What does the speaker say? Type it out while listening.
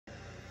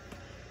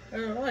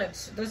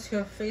Alright, let's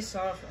go face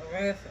off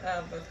with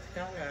the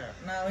guy.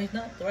 Now, he's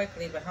not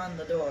directly behind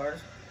the doors.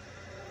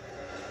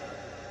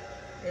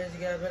 He's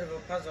got a bit of a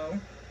puzzle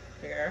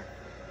here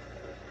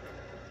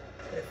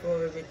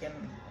before we can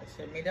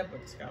actually meet up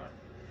with this guy.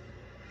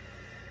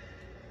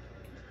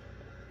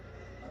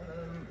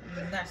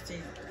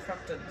 Nasty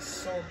corrupted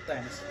soul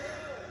things.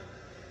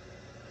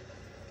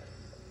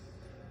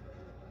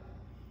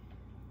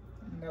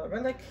 No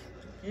relic.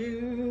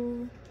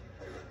 You.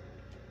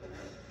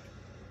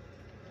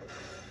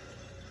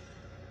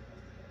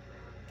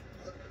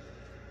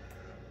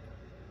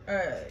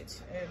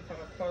 Alright, and put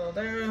a portal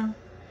there.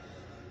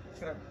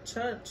 Got a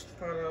church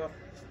portal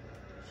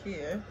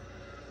here.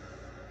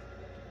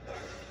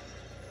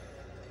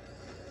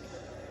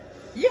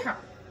 Yeah!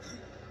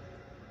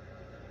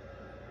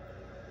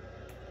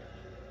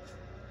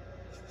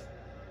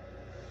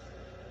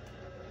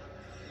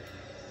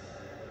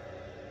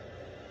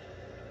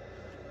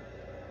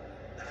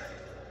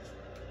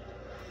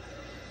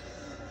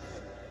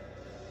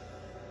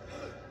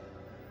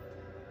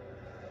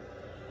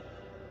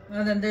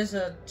 And then there's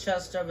a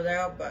chest over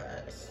there,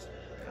 but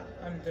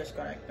I'm just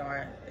gonna ignore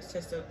it. It's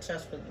just a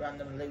chest with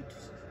random loot.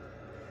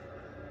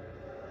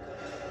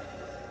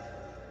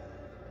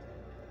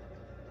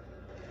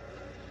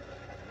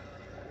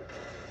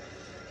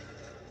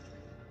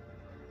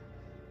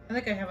 I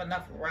think I have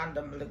enough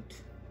random loot.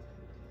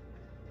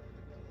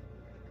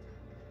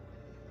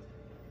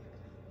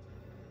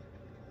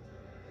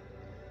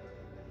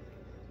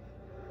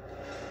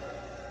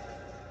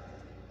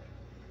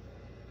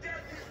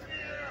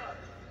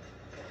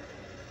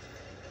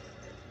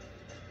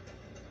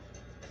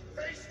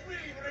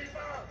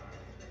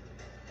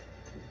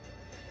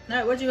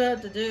 Now what you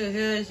have to do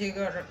here is you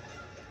gotta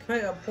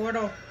create a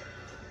portal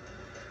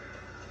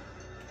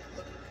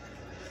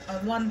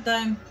on one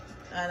thing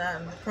and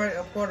then create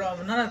a portal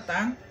on another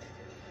thing.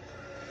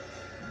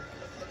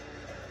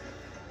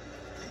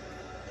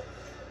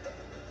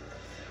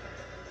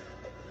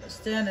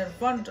 Stand in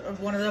front of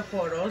one of the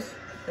portals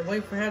and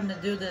wait for him to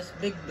do this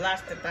big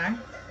blaster thing.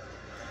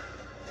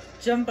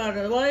 Jump out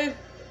of the way.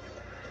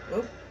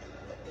 Whoop.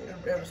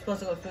 It was supposed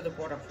to go through the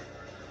portal.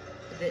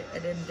 I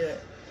didn't do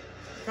it.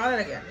 Try that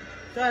again.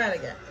 Try that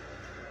again.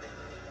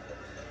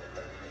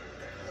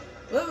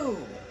 Woo!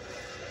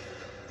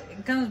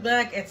 It comes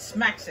back, it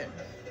smacks him.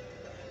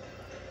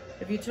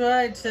 If you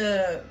try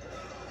to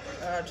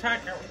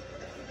attack him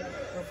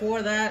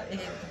before that, he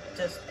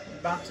just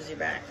bounces you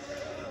back.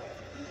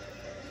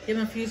 Give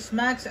him a few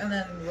smacks and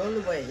then roll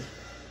away.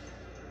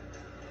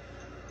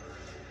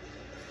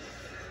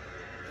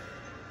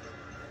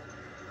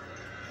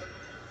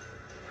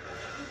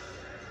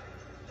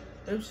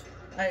 Oops.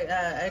 I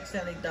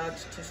accidentally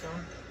dodged too soon.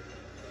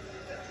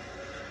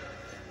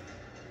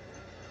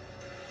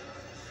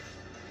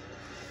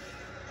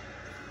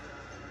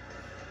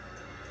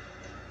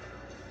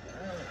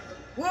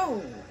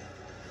 Whoa!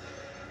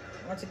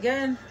 Once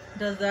again,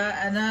 does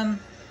that, and then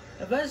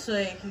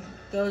eventually he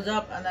goes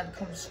up and then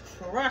comes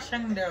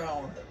crashing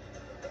down.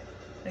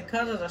 It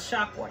causes a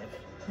shockwave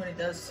when he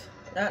does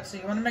that, so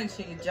you want to make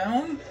sure you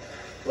jump.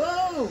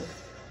 Whoa!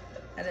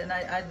 And then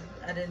I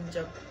didn't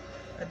jump.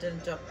 I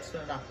didn't jump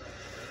soon enough.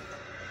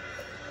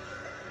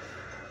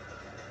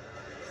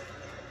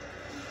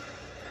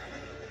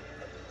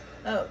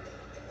 Oh,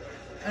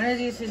 and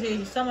as you see,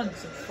 he summoned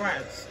some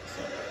friends,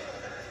 so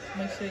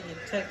make sure you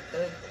take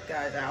those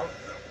guys out.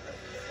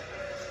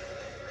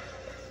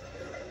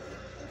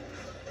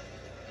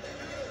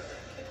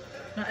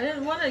 Now, I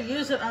didn't want to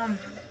use it on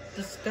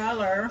the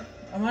scholar.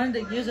 I wanted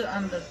to use it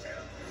on the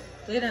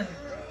hidden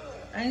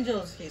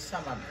angels he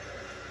summoned.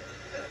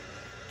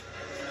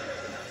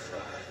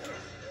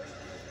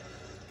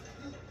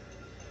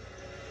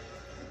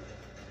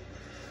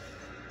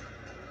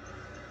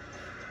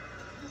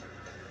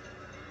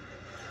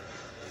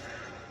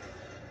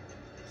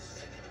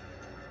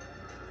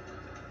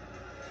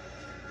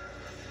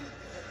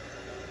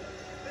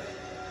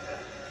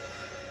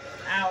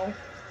 Ow.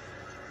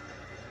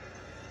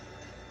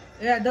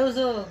 Yeah, those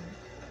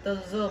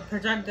little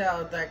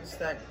projectile things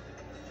that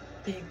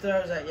he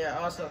throws at you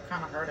also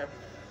kind of hurt him.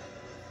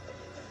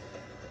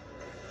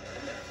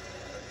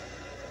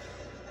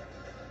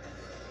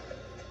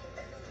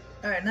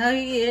 Alright, now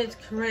he has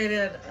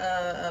created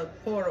a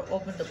portal,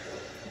 opened the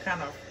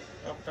kind of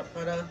up the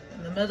portal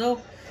in the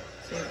middle.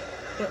 So you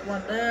put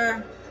one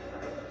there,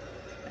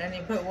 and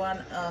you put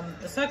one on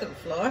the second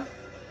floor.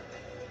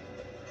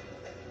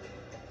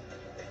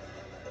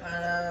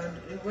 And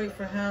you wait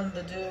for him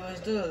to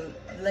do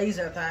a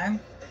laser thing.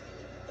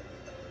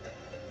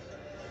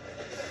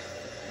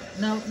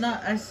 No,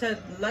 I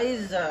said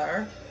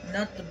laser,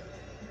 not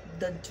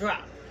the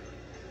drop.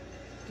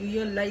 Do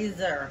your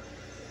laser.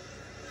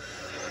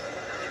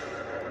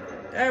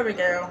 There we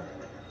go.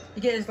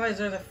 You get his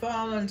laser to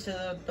fall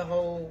into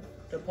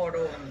the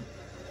portal and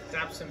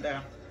drops him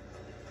down.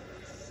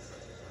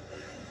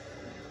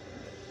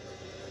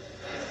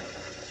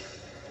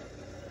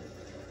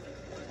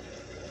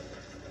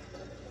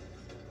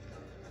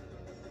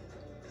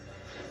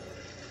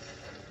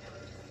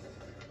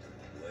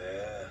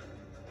 Where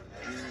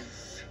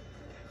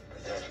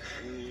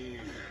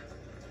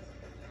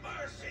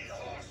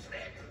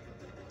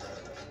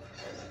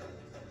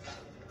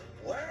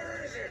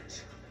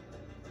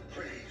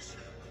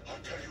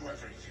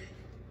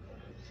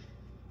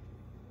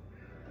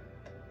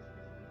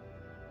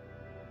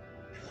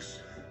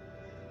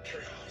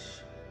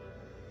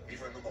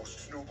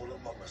most noble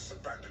among us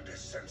abandoned his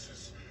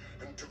senses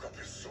and took up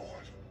his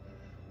sword.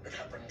 It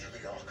happened to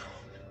the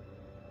Archon.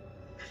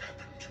 It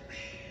happened to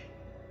me.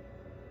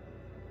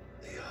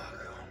 The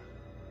Archon.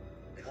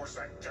 It was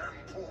that damn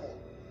pool.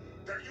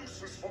 Their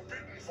use was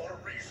forbidden for a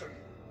reason.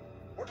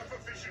 What if a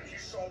vision he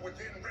saw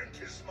within rent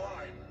his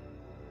mind?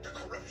 The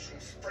corruption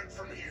spread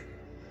from him.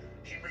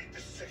 He made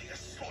the city a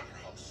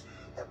slaughterhouse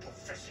while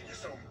professing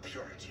his own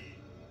purity.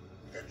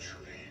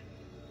 Eventually,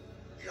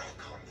 the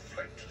Archon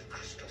fled to the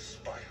Crystal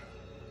Spire.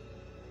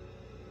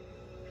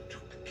 He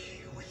took the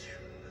key with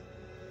him.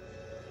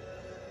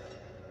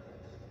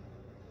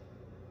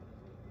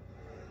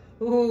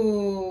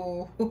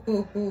 Ooh,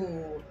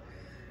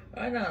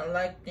 I don't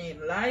like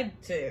being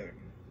lied to.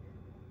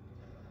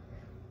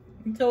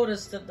 He told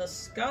us that the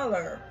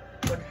scholar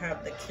would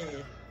have the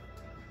key.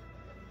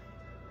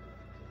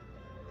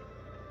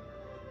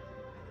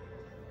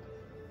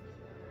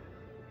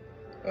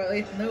 Or at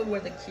least know where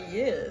the key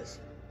is.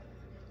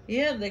 He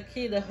had the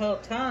key the whole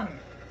time.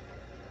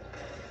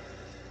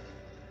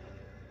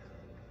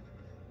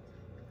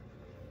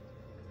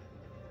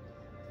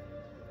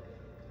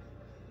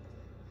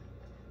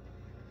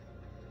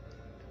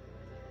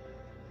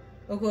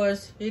 Of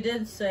course, he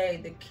did say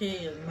the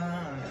key is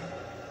mine.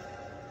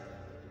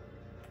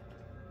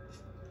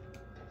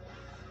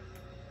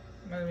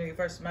 When we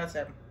first met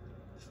him.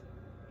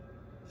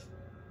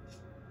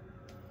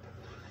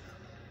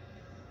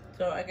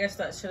 So I guess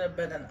that should have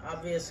been an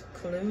obvious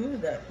clue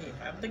that he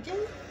had the key.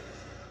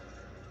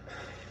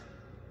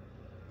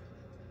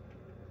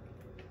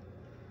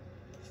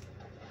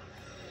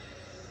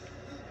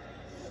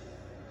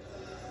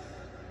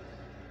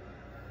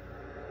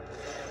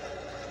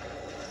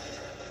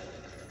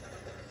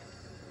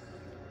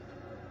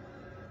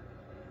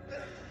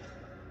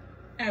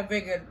 I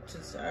figured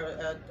since I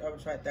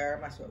was right there,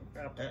 I might as well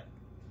grab that.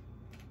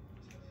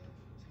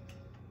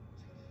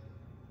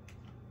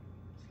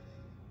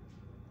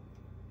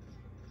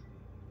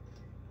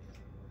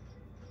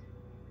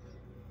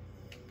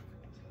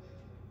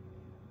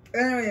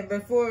 Anyway,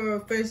 before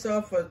we face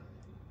off with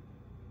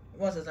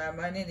what's his name,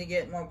 I need to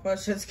get more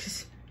potions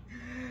because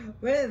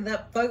really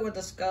that fight with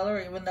the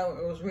scholar, even though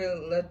it was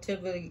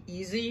relatively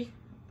easy,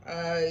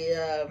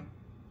 I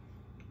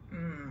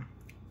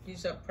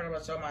used up pretty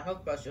much all my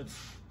health potions.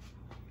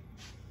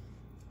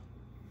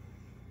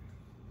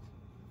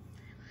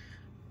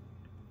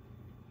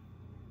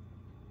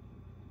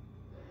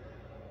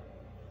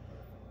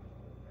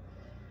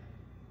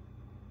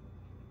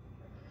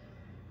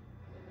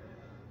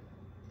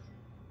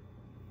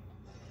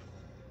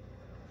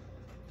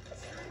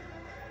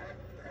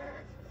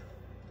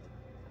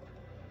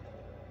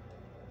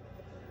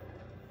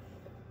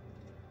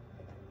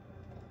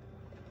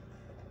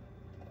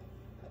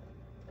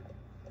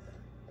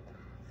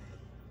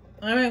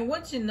 I mean,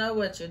 once you know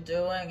what you're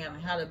doing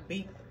and how to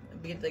beat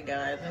the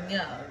guy, then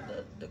yeah,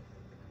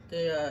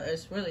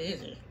 it's really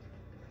easy.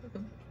 The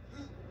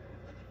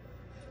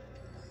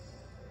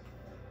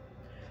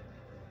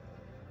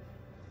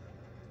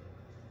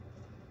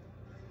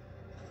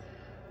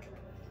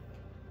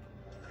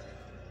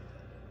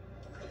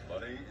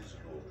money is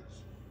yours.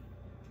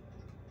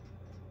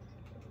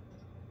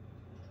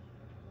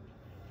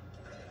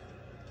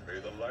 May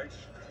the light.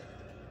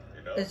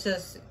 It's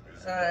just.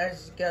 I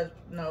just got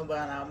no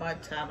by now. My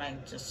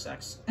timing just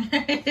sucks. I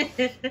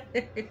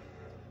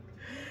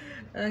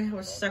have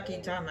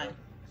sucky timing.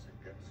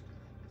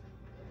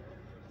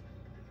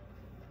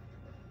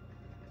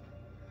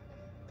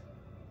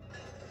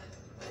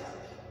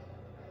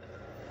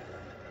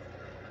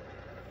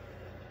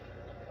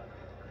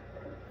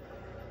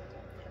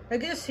 I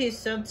guess he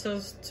sent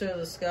us to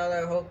the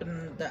scholar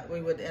hoping that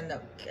we would end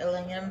up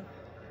killing him.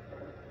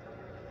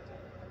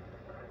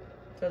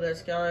 So the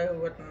scholar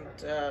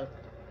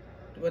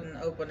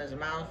wouldn't open his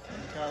mouth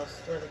and tell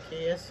us where the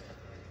key is.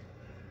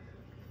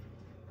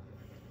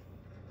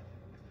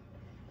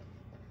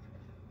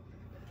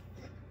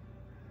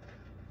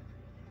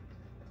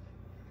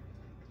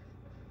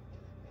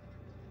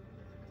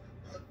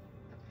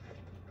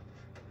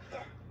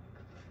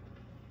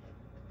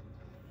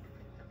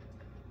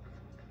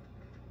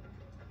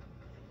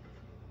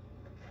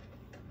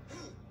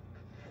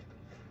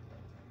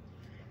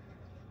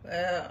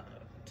 Well,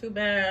 too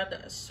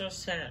bad, so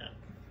sad.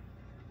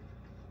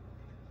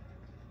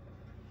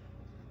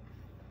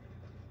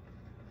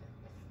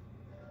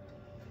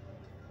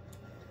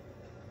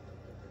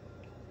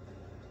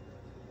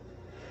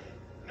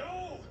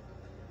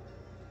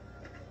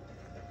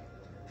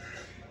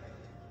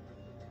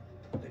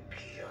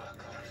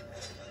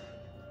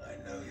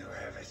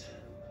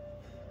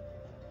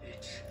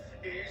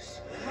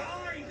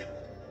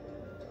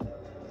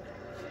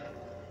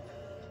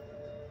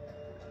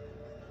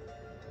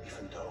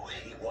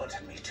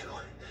 Wanted me to.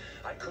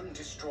 I couldn't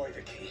destroy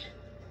the key.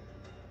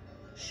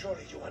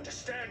 Surely you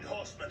understand,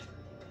 Horseman.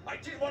 I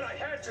did what I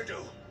had to do.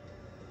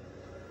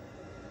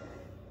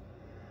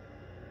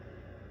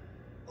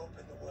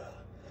 Open the well.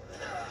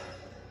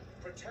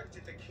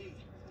 Protected the key.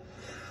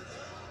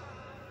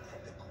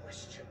 From the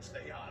questions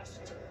they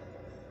asked.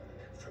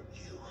 From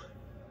you.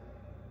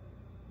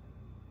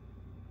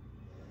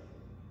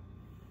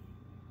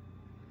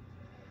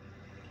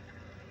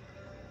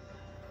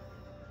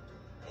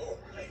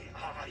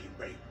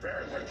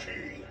 Bear the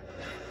key.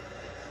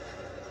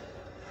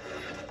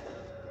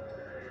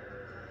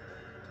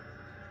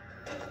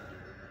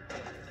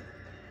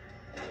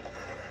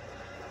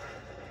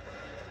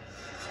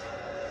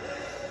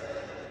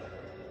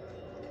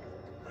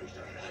 May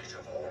the light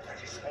of all that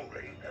is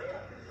holy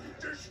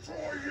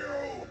destroy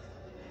you!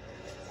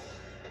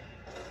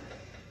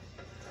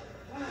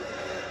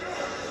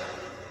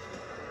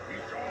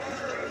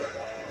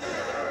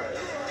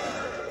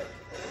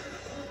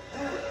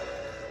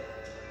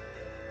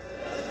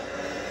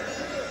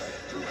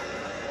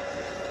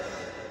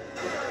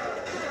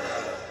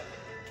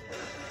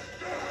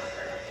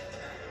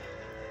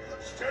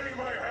 Steady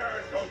my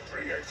hand, O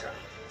Creator!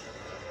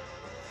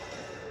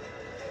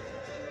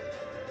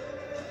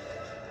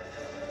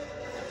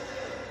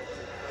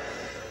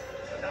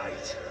 The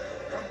night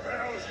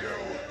compels you!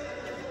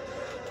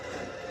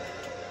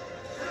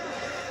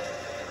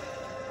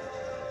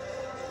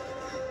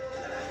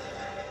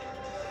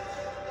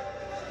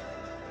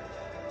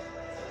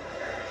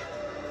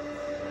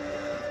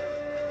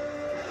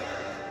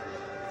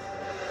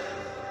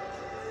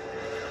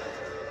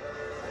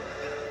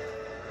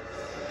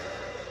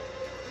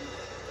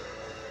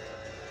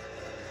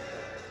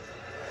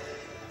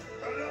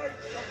 The light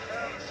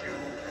compels you!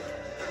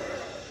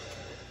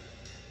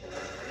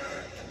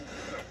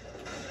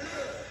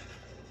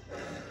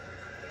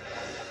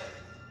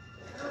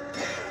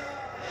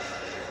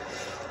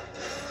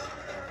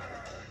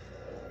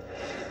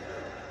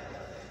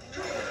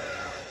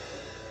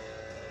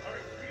 I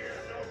fear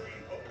no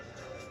evil.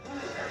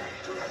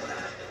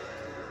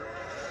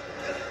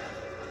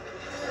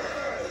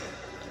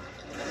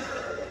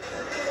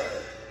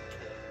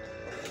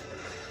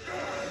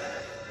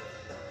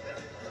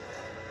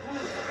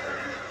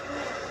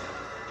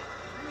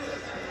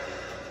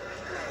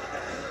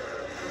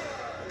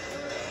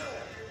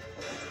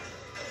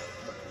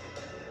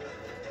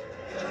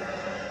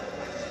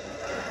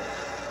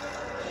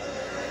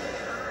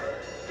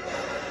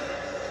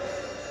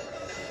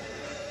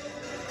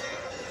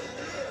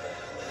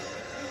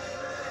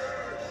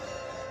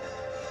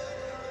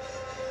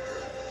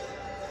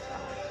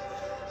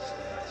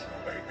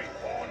 May be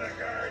born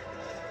again.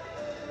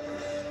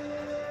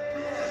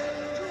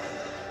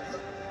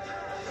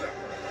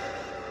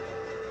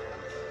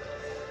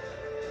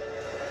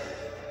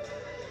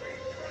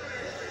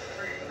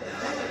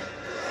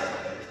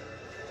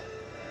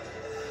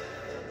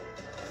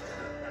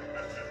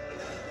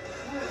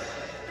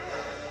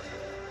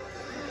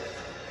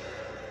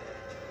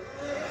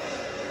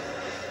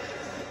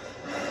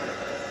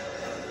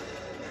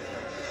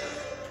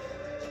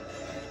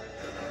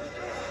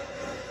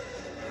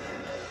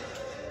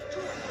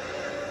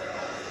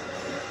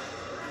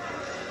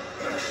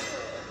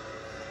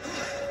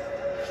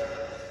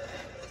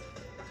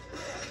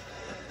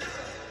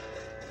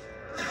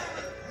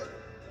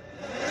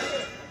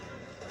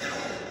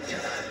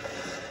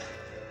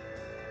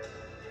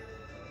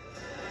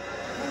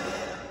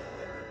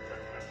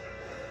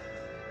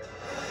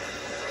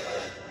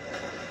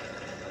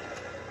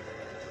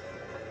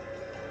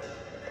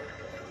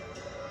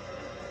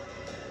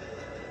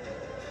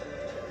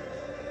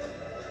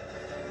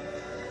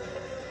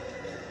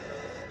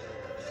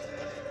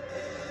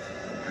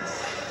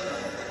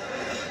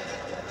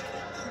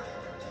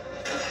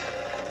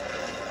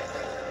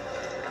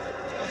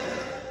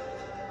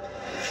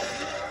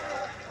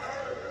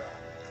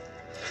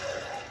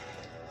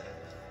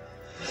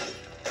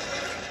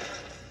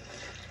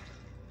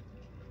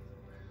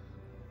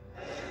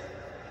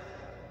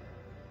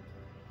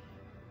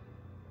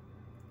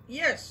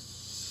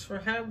 Yes, we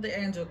have the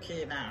angel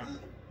key now.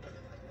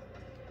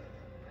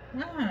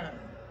 Ah,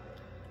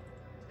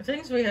 the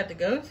things we had to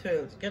go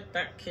through to get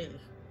that key.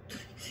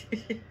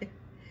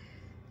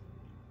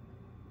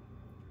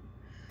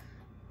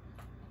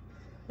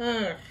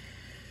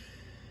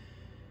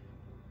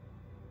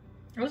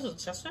 Was it a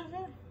chest right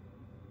here?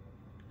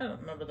 I don't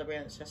remember there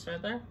being a chest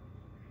right there.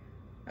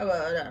 Oh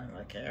well, I don't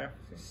really care.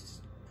 It's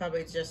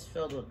probably just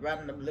filled with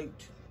random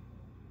loot.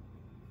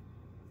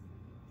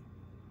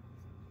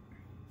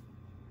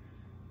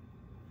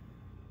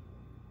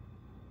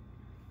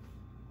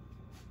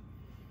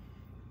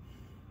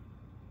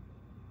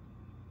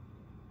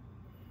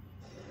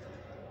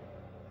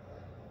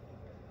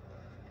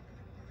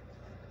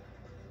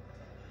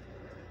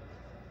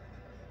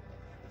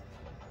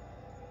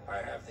 I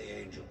have the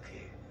angel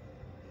key.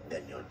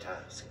 Then your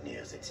task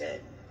nears its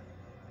end.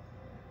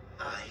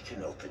 I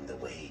can open the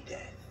way,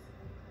 Death.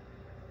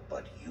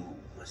 But you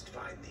must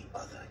find the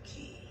other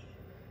key.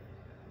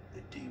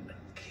 The demon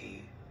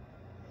key.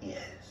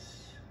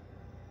 Yes.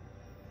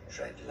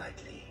 Tread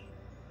lightly.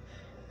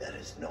 There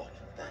is not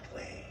that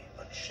way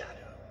but shadow.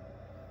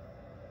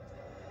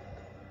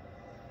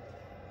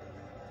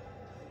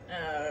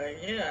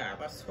 Yeah,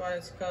 that's why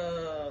it's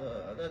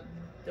called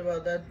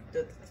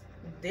the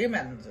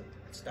demon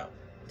stuff.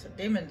 It's a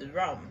demon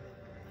realm.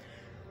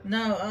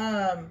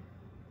 No,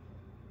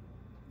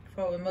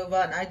 before we move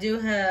on, I do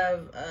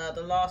have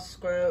the Lost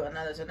Screw, and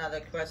there's another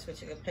quest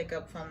which you can pick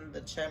up from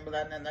the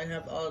Chamberlain, and I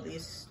have all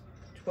these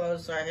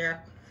scrolls right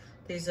here.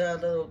 these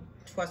little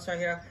quests right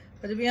here.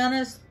 But to be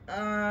honest,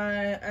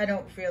 I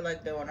don't feel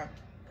like doing them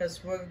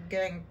because we're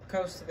getting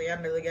close to the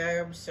end of the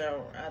game,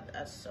 so I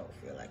just don't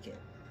feel like it.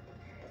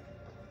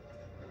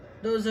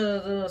 Those are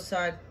the little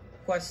side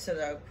quests that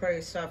are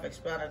pretty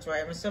self-explanatory.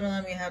 I mean, some of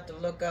them you have to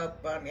look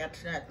up on the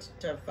internet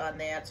to find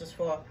the answers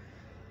for,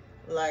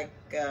 like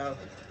the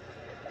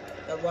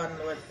one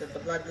with the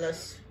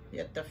bloodless. You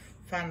have to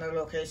find the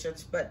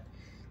locations, but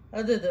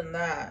other than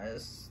that,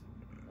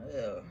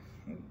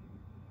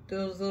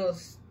 those little,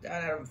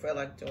 I don't feel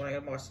like doing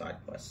any more side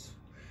quests.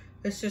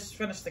 Let's just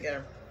finish the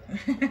game.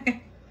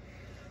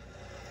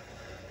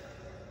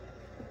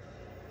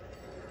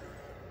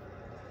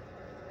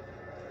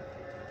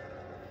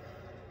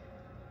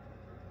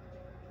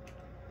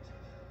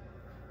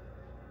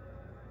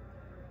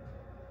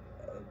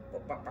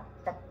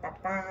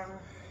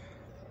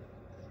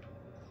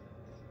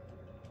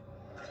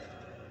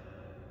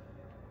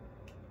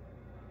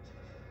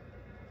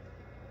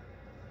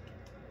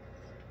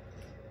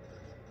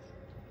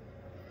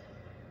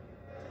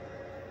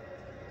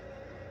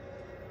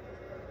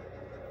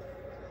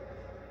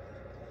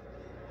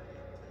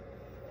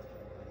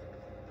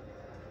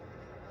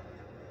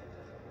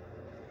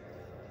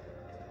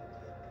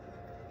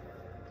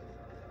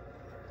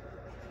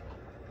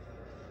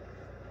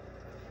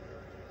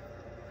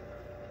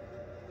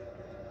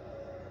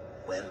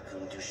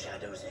 Welcome to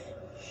Shadow's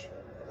Edge,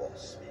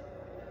 horseman.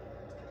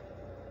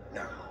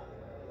 Now,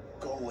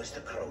 go as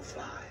the crow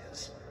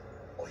flies,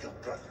 or your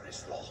brother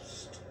is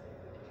lost.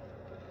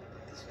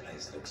 This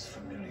place looks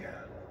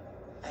familiar.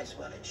 As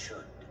well it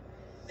should.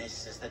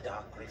 This is the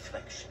dark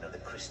reflection of the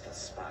Crystal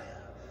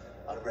Spire,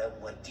 a realm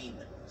where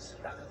demons,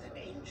 rather than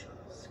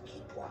angels,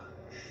 keep watch.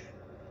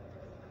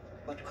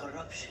 But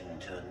corruption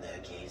turned their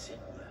gaze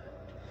inward.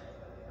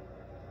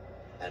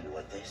 And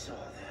what they saw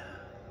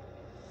there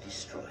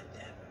destroyed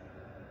them.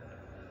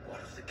 What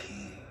of the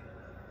key?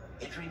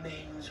 It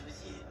remains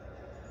within,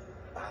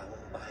 bound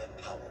by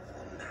a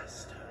powerful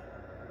master.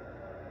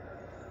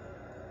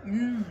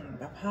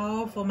 A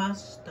powerful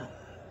master.